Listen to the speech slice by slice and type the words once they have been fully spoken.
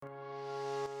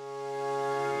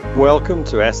Welcome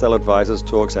to SL Advisors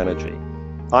Talks Energy.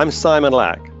 I'm Simon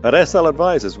Lack. At SL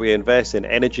Advisors, we invest in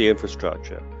energy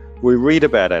infrastructure. We read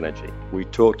about energy. We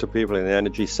talk to people in the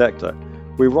energy sector.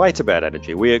 We write about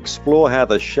energy. We explore how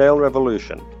the shale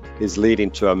revolution is leading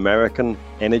to American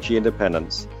energy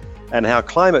independence and how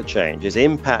climate change is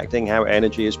impacting how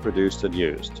energy is produced and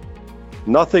used.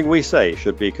 Nothing we say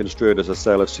should be construed as a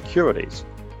sale of securities,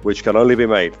 which can only be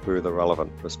made through the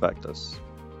relevant prospectus.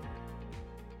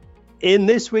 In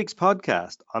this week's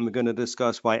podcast, I'm going to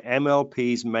discuss why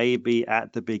MLPs may be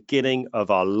at the beginning of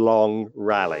a long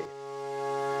rally.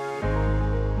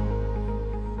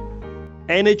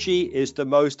 Energy is the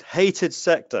most hated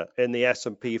sector in the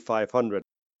S&P 500.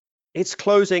 It's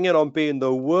closing in on being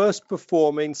the worst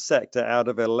performing sector out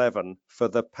of 11 for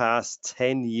the past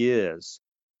 10 years.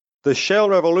 The shale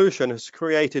revolution has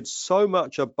created so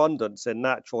much abundance in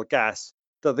natural gas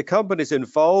that the companies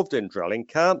involved in drilling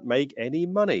can't make any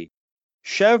money.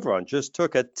 Chevron just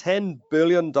took a $10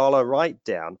 billion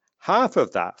write-down, half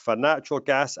of that for natural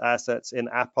gas assets in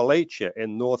Appalachia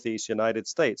in Northeast United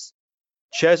States.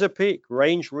 Chesapeake,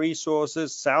 Range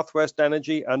Resources, Southwest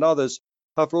Energy, and others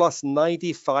have lost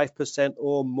 95%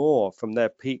 or more from their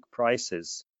peak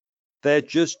prices. They're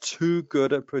just too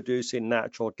good at producing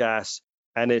natural gas,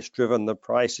 and it's driven the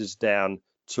prices down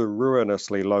to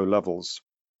ruinously low levels.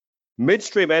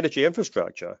 Midstream energy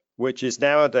infrastructure, which is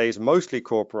nowadays mostly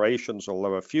corporations,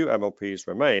 although a few MLPs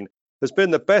remain, has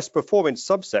been the best performing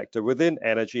subsector within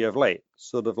energy of late,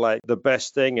 sort of like the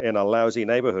best thing in a lousy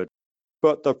neighborhood.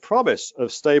 But the promise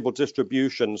of stable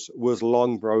distributions was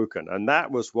long broken, and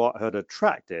that was what had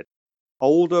attracted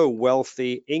older,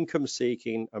 wealthy,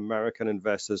 income-seeking American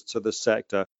investors to the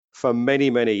sector for many,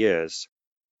 many years.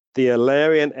 The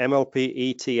Alerian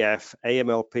MLP ETF,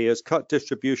 AMLP, has cut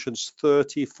distributions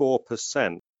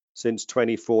 34% since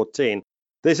 2014.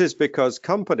 This is because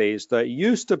companies that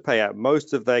used to pay out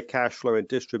most of their cash flow in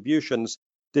distributions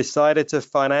decided to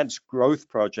finance growth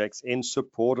projects in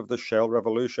support of the shale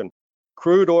revolution.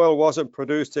 Crude oil wasn't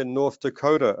produced in North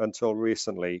Dakota until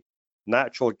recently.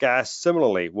 Natural gas,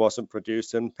 similarly, wasn't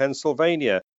produced in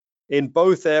Pennsylvania. In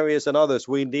both areas and others,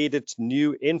 we needed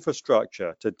new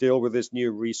infrastructure to deal with these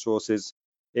new resources.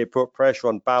 It put pressure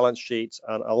on balance sheets,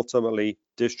 and ultimately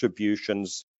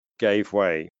distributions gave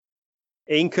way.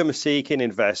 Income-seeking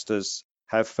investors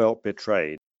have felt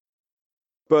betrayed.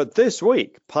 But this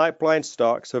week, pipeline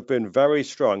stocks have been very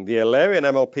strong. The Alerian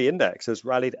MLP index has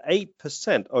rallied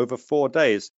 8% over 4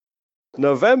 days.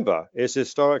 November is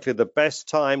historically the best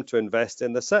time to invest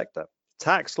in the sector.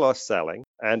 Tax loss selling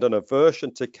and an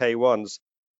aversion to K1s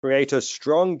create a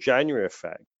strong January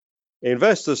effect.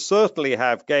 Investors certainly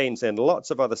have gains in lots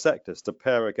of other sectors to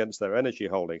pair against their energy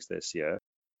holdings this year.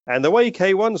 And the way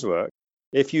K1s work,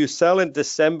 if you sell in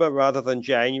December rather than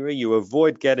January, you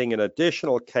avoid getting an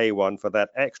additional K1 for that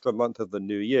extra month of the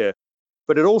new year.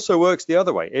 But it also works the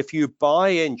other way. If you buy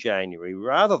in January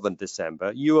rather than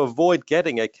December, you avoid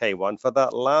getting a K1 for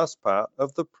that last part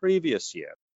of the previous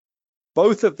year.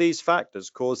 Both of these factors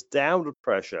cause downward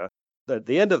pressure at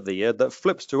the end of the year that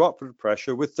flips to upward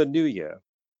pressure with the new year.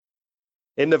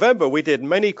 In November, we did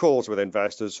many calls with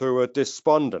investors who were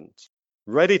despondent,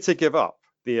 ready to give up.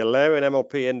 The Alerian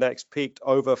MLP index peaked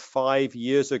over 5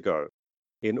 years ago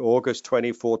in August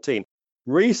 2014.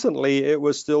 Recently, it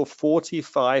was still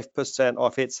 45%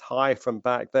 off its high from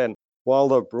back then, while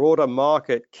the broader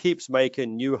market keeps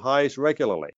making new highs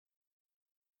regularly.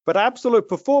 But absolute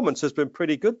performance has been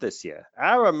pretty good this year.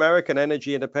 Our American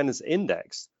Energy Independence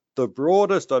Index, the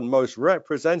broadest and most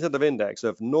representative index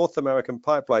of North American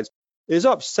pipelines, is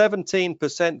up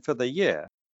 17% for the year.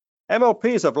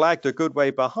 MLPs have lagged a good way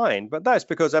behind, but that's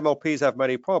because MLPs have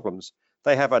many problems.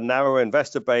 They have a narrow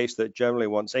investor base that generally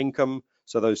wants income,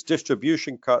 so those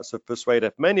distribution cuts have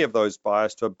persuaded many of those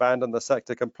buyers to abandon the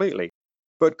sector completely.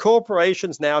 But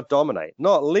corporations now dominate,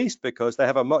 not least because they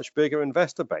have a much bigger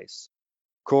investor base.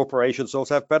 Corporations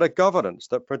also have better governance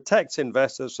that protects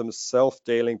investors from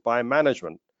self-dealing by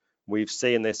management. We've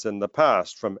seen this in the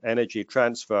past from Energy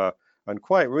Transfer and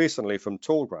quite recently from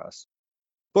Tallgrass.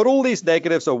 But all these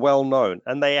negatives are well known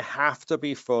and they have to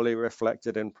be fully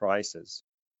reflected in prices.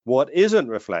 What isn't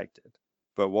reflected,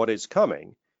 but what is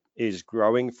coming, is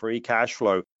growing free cash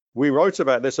flow. We wrote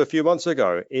about this a few months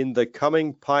ago in the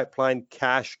coming pipeline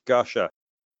cash gusher.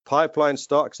 Pipeline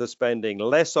stocks are spending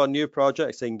less on new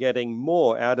projects and getting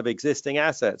more out of existing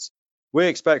assets. We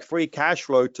expect free cash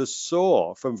flow to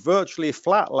soar from virtually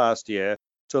flat last year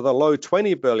to the low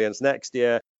 20 billions next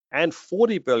year and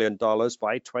 $40 billion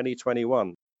by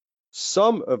 2021.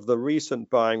 Some of the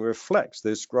recent buying reflects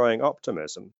this growing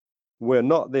optimism. We're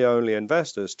not the only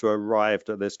investors to arrive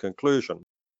at this conclusion.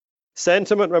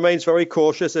 Sentiment remains very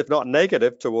cautious, if not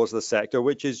negative, towards the sector,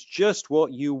 which is just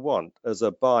what you want as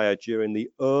a buyer during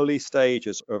the early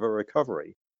stages of a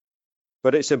recovery.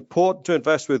 But it's important to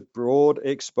invest with broad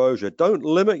exposure. Don't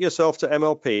limit yourself to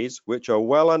MLPs, which are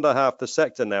well under half the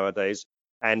sector nowadays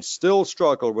and still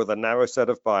struggle with a narrow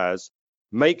set of buyers.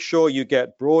 Make sure you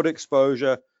get broad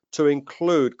exposure to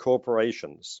include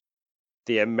corporations.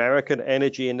 The American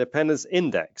Energy Independence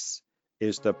Index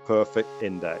is the perfect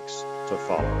index to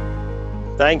follow.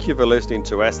 Thank you for listening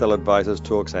to SL Advisors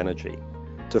Talks Energy.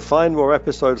 To find more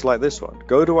episodes like this one,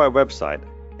 go to our website,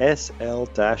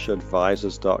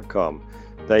 sl-advisors.com.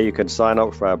 There you can sign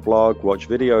up for our blog, watch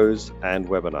videos, and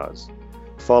webinars.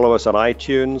 Follow us on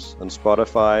iTunes and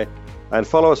Spotify, and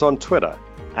follow us on Twitter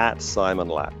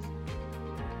 @SimonLab.